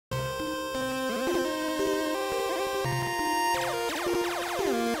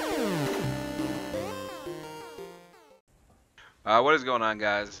What is going on,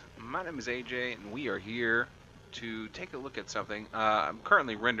 guys? My name is AJ, and we are here to take a look at something. I'm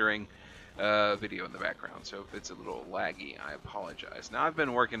currently rendering a video in the background, so if it's a little laggy, I apologize. Now, I've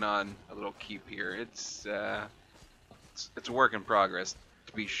been working on a little keep here. It's a work in progress,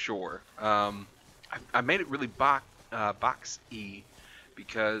 to be sure. I made it really box-y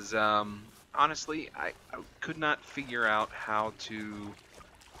because, honestly, I could not figure out how to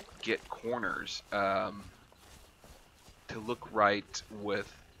get corners. To look right with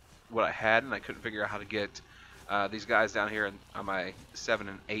what I had, and I couldn't figure out how to get these guys down here on my 7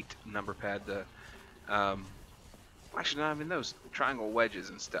 and 8 number pad. Um, Actually, not even those triangle wedges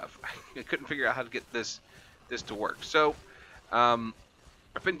and stuff. I couldn't figure out how to get this to work. So um,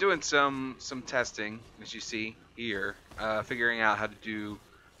 I've been doing some testing, as you see here, figuring out how to do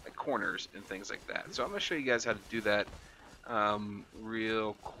like corners and things like that. So I'm gonna show you guys how to do that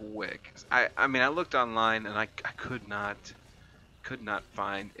real quick. I mean, I looked online and I could not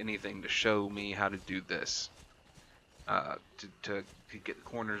find anything to show me how to do this, to get the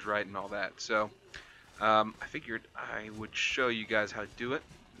corners right and all that. So I figured I would show you guys how to do it.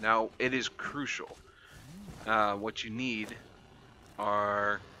 Now, it is crucial. What you need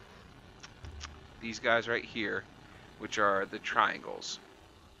are these guys right here, which are the triangles.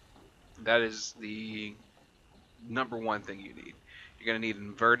 That is the number one thing you need. You're going to need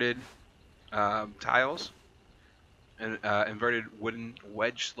inverted tiles, and inverted wooden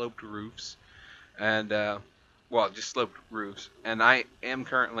wedge sloped roofs, and well, just sloped roofs. And I am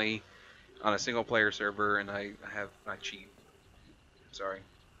currently on a single player server, and I cheat. Sorry,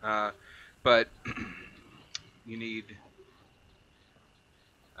 but you need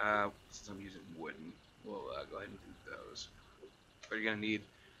since I'm using wooden, we'll go ahead and do those. But you're gonna need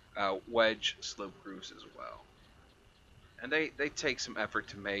wedge sloped roofs as well, and they take some effort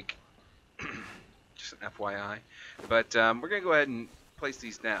to make. Just an FYI, but we're gonna go ahead and place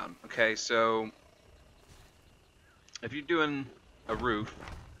these down. Okay, so if you're doing a roof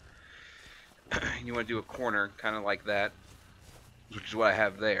and you want to do a corner kind of like that, which is what I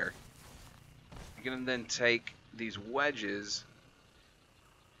have there, you're gonna then take these wedges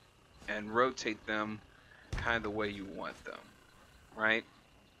and rotate them kind of the way you want them, right?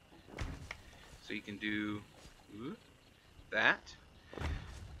 So you can do that,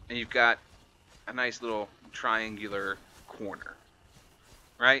 and you've got a nice little triangular corner,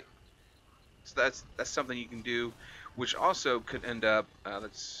 right? So that's something you can do, which also could end up.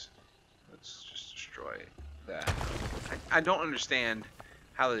 Let's just destroy that. I don't understand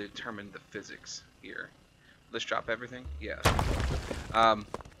how they determine the physics here. Let's drop everything. Yeah. Um,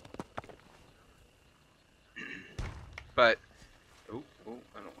 but oh,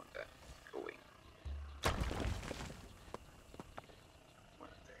 I don't want that. Go away.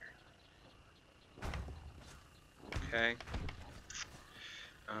 Want it there. Okay.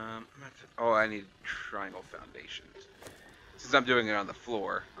 Oh, I need triangle foundations. Since I'm doing it on the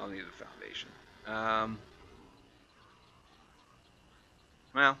floor, I'll need a foundation.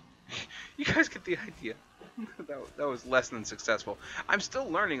 Well, you guys get the idea. That was less than successful. I'm still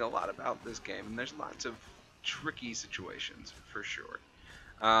learning a lot about this game, and there's lots of tricky situations, for sure.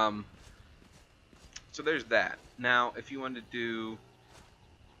 So there's that. Now, if you want to do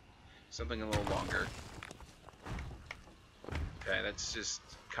something a little longer, okay, that's just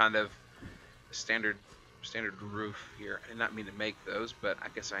kind of a standard roof here. I did not mean to make those, but I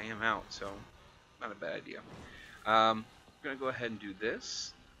guess I am out, so not a bad idea. I'm gonna go ahead and do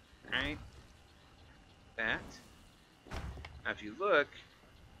this, right? That. Now, if you look,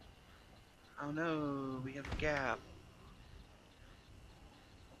 oh no, we have a gap.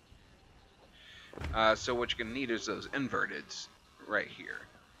 So what you're gonna need is those inverteds right here.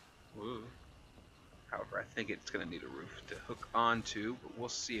 Woo. However, I think it's going to need a roof to hook onto, but we'll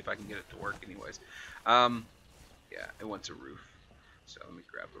see if I can get it to work anyways. Yeah, it wants a roof. So let me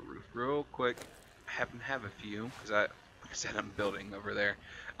grab a roof real quick. I happen to have a few, because like I said, I'm building over there.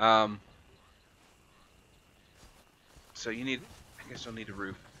 So you need, I guess you'll need a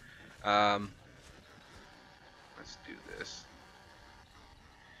roof. Let's do this.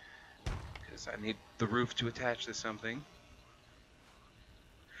 Because I need the roof to attach to something.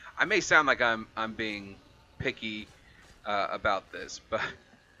 I may sound like I'm being picky about this, but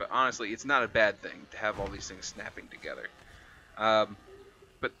honestly, it's not a bad thing to have all these things snapping together.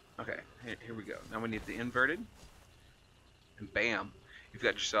 But okay, here we go. Now we need the inverted, and bam, you've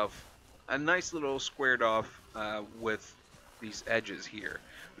got yourself a nice little squared off with these edges here,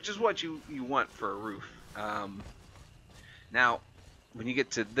 which is what you want for a roof. Now, when you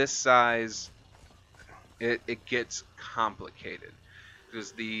get to this size, it gets complicated.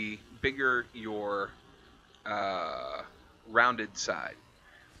 Because the bigger your rounded side,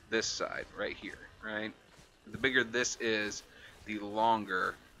 this side right here, right? The bigger this is, the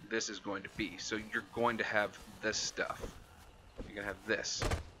longer this is going to be. So you're going to have this stuff. You're going to have this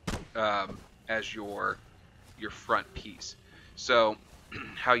as your front piece. So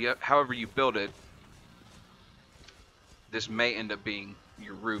however you build it, this may end up being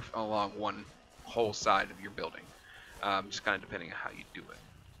your roof along one whole side of your building. Just kind of depending on how you do it.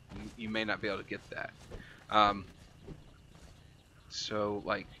 You may not be able to get that. So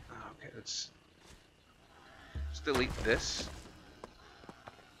like, okay, let's delete this.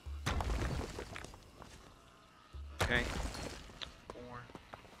 Okay. 4.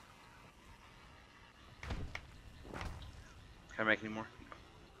 Can I make any more?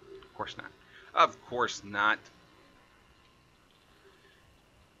 No. Of course not. Of course not.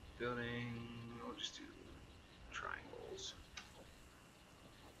 Building. We'll just do triangles.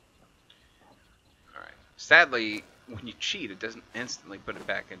 All right. Sadly, when you cheat, it doesn't instantly put it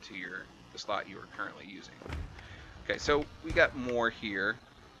back into the slot you are currently using. Okay, so we got more here.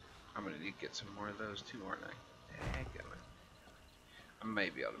 I'm gonna need to get some more of those too, aren't I? Dadgummit. I may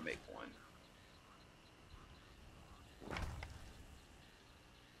be able to make one.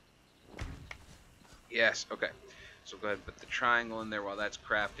 Yes, okay. So go ahead and put the triangle in there while that's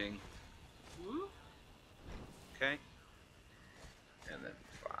crafting. Okay. And then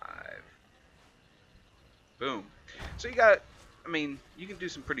 5. Boom. So you got, I mean, you can do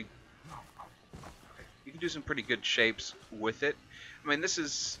some pretty, good shapes with it. I mean,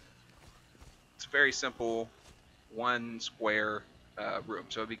 it's a very simple 1 square room,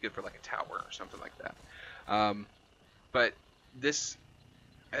 so it'd be good for like a tower or something like that. But this,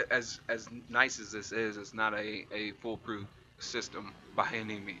 as nice as this is, it's not a foolproof system by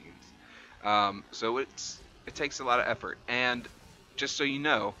any means. So it takes a lot of effort. And just so you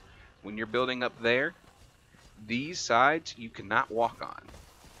know, when you're building up there, these sides you cannot walk on.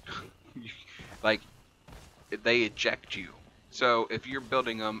 Like, they eject you. So if you're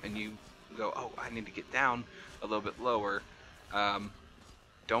building them and you go, oh, I need to get down a little bit lower,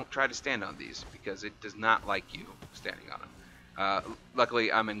 don't try to stand on these because it does not like you standing on them.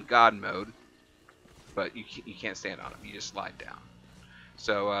 Luckily, I'm in God mode, but you can't stand on them. You just slide down.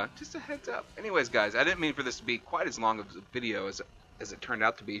 So just a heads up. Anyways, guys, I didn't mean for this to be quite as long of a video as it turned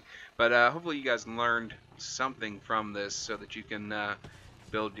out to be, but hopefully you guys learned something from this so that you can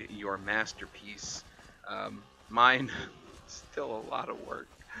build your masterpiece. Mine, still a lot of work,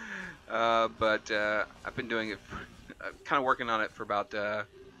 but I've been doing it, kind of working on it for about,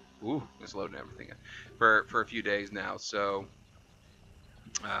 it's loading everything in, for a few days now. So,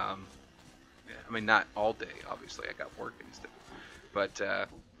 yeah, I mean, not all day, obviously. I got work and stuff, but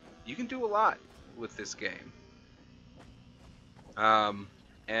you can do a lot with this game.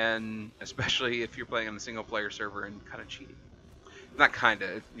 And especially if you're playing on a single player server and kind of cheating. Not kind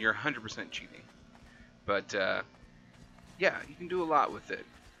of, you're 100% cheating. But yeah, you can do a lot with it.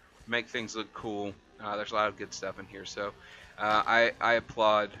 Make things look cool. There's a lot of good stuff in here. So I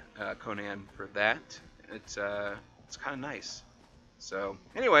applaud Conan for that. It's kind of nice. So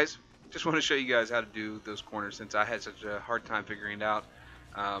anyways, just want to show you guys how to do those corners since I had such a hard time figuring it out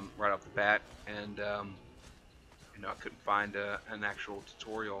right off the bat. And I couldn't find an actual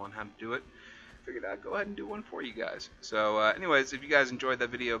tutorial on how to do it. Figured I'd go ahead and do one for you guys. So anyways, if you guys enjoyed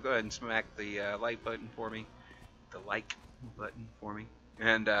that video, go ahead and smack the like button for me.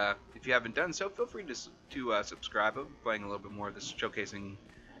 And if you haven't done so, feel free to subscribe. I'll be playing a little bit more of this, showcasing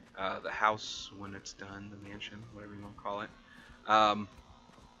the house when it's done, the mansion, whatever you want to call it.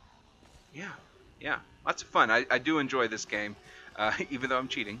 Yeah, lots of fun. I do enjoy this game. Even though I'm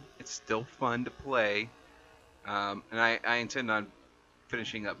cheating, it's still fun to play. And I intend on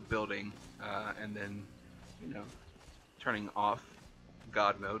finishing up building and then, turning off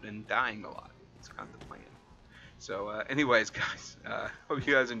God mode and dying a lot. It's kind of the plan. So anyways, guys, hope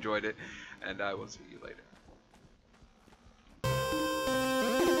you guys enjoyed it, and I will see you later.